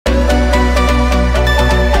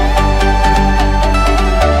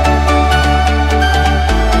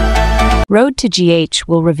Road to GH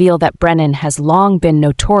will reveal that Brennan has long been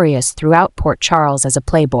notorious throughout Port Charles as a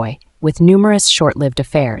playboy, with numerous short-lived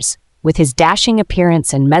affairs. With his dashing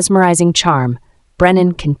appearance and mesmerizing charm,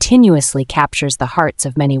 Brennan continuously captures the hearts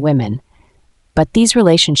of many women. But these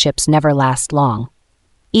relationships never last long.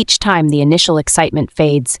 Each time the initial excitement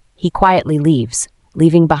fades, he quietly leaves,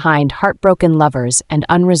 leaving behind heartbroken lovers and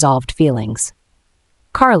unresolved feelings.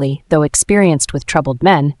 Carly, though experienced with troubled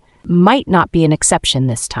men, might not be an exception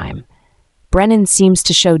this time. Brennan seems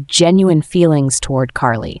to show genuine feelings toward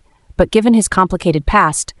Carly, but given his complicated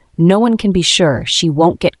past, no one can be sure she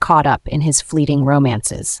won't get caught up in his fleeting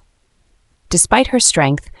romances. Despite her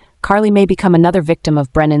strength, Carly may become another victim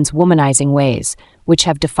of Brennan's womanizing ways, which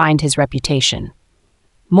have defined his reputation.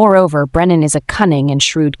 Moreover, Brennan is a cunning and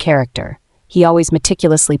shrewd character. He always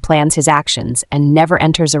meticulously plans his actions and never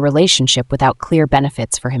enters a relationship without clear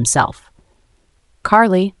benefits for himself.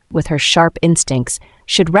 Carly, with her sharp instincts,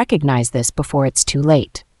 should recognize this before it's too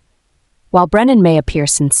late. While Brennan may appear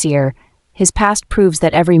sincere, his past proves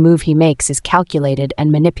that every move he makes is calculated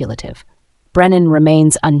and manipulative. Brennan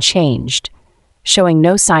remains unchanged, showing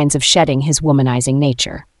no signs of shedding his womanizing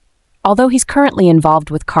nature. Although he's currently involved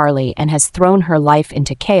with Carly and has thrown her life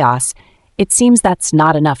into chaos, it seems that's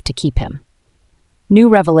not enough to keep him. New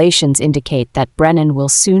revelations indicate that Brennan will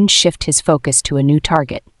soon shift his focus to a new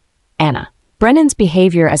target, Anna. Brennan's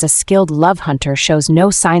behavior as a skilled love hunter shows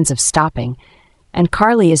no signs of stopping, and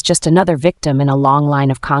Carly is just another victim in a long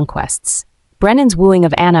line of conquests. Brennan's wooing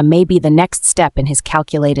of Anna may be the next step in his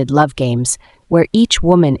calculated love games, where each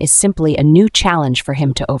woman is simply a new challenge for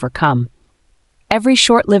him to overcome. Every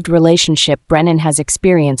short-lived relationship Brennan has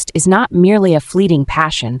experienced is not merely a fleeting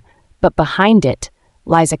passion, but behind it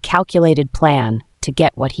lies a calculated plan to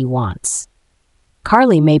get what he wants.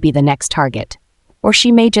 Carly may be the next target, or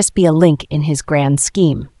she may just be a link in his grand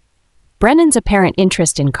scheme. Brennan's apparent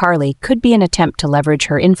interest in Carly could be an attempt to leverage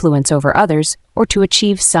her influence over others or to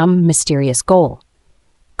achieve some mysterious goal.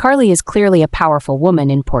 Carly is clearly a powerful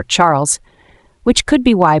woman in Port Charles, which could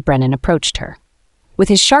be why Brennan approached her. With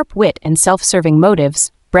his sharp wit and self-serving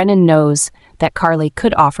motives, Brennan knows that Carly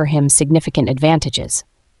could offer him significant advantages.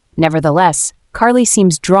 Nevertheless, Carly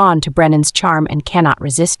seems drawn to Brennan's charm and cannot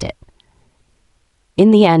resist it.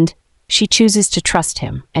 In the end, she chooses to trust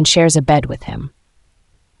him and shares a bed with him.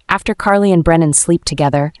 After Carly and Brennan sleep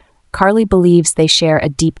together, Carly believes they share a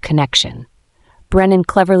deep connection. Brennan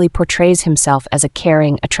cleverly portrays himself as a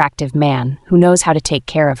caring, attractive man who knows how to take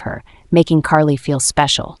care of her, making Carly feel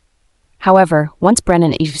special. However, once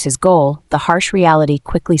Brennan achieves his goal, the harsh reality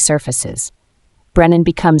quickly surfaces. Brennan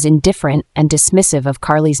becomes indifferent and dismissive of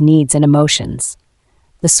Carly's needs and emotions.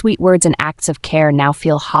 The sweet words and acts of care now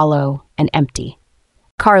feel hollow and empty.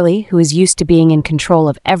 Carly, who is used to being in control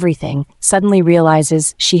of everything, suddenly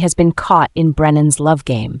realizes she has been caught in Brennan's love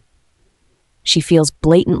game. She feels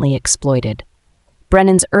blatantly exploited.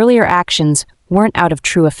 Brennan's earlier actions weren't out of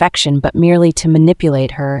true affection, but merely to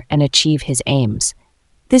manipulate her and achieve his aims.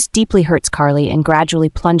 This deeply hurts Carly and gradually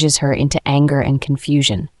plunges her into anger and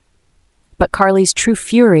confusion. But Carly's true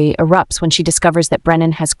fury erupts when she discovers that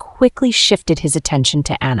Brennan has quickly shifted his attention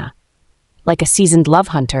to Anna. Like a seasoned love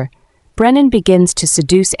hunter, Brennan begins to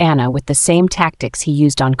seduce Anna with the same tactics he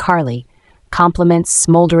used on Carly: compliments,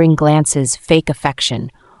 smoldering glances, fake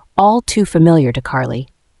affection, all too familiar to Carly.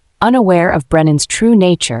 Unaware of Brennan's true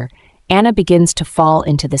nature, Anna begins to fall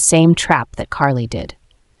into the same trap that Carly did.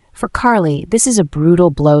 For Carly, this is a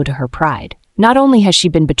brutal blow to her pride. Not only has she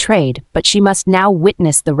been betrayed, but she must now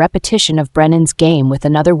witness the repetition of Brennan's game with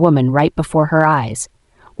another woman right before her eyes.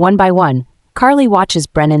 One by one, Carly watches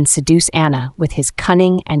Brennan seduce Anna with his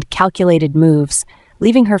cunning and calculated moves,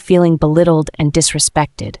 leaving her feeling belittled and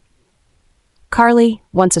disrespected. Carly,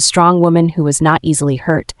 once a strong woman who was not easily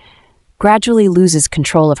hurt, gradually loses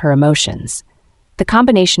control of her emotions. The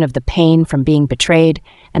combination of the pain from being betrayed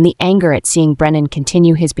and the anger at seeing Brennan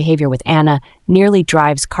continue his behavior with Anna nearly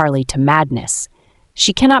drives Carly to madness.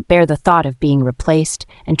 She cannot bear the thought of being replaced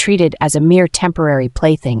and treated as a mere temporary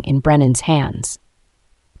plaything in Brennan's hands.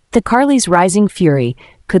 Carly's rising fury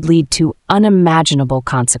could lead to unimaginable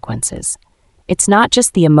consequences. It's not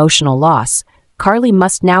just the emotional loss. Carly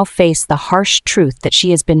must now face the harsh truth that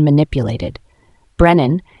she has been manipulated.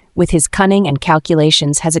 Brennan, with his cunning and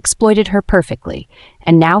calculations, has exploited her perfectly,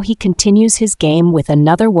 and now he continues his game with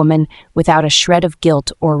another woman without a shred of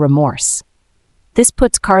guilt or remorse. This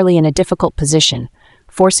puts Carly in a difficult position,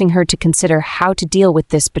 forcing her to consider how to deal with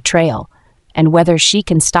this betrayal and whether she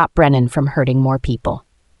can stop Brennan from hurting more people.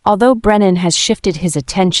 Although Brennan has shifted his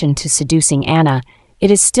attention to seducing Anna, it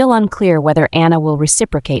is still unclear whether Anna will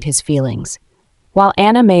reciprocate his feelings. While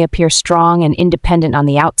Anna may appear strong and independent on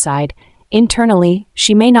the outside, Internally,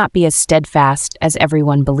 she may not be as steadfast as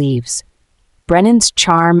everyone believes. Brennan's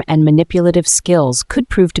charm and manipulative skills could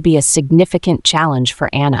prove to be a significant challenge for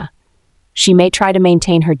Anna. She may try to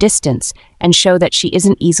maintain her distance and show that she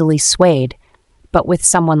isn't easily swayed, but with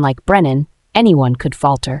someone like Brennan, anyone could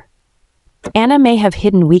falter. Anna may have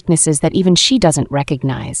hidden weaknesses that even she doesn't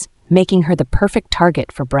recognize, making her the perfect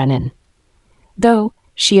target for Brennan. Though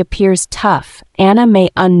she appears tough, Anna may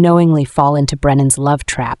unknowingly fall into Brennan's love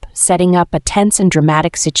trap, setting up a tense and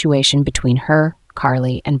dramatic situation between her,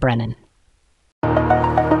 Carly, and Brennan.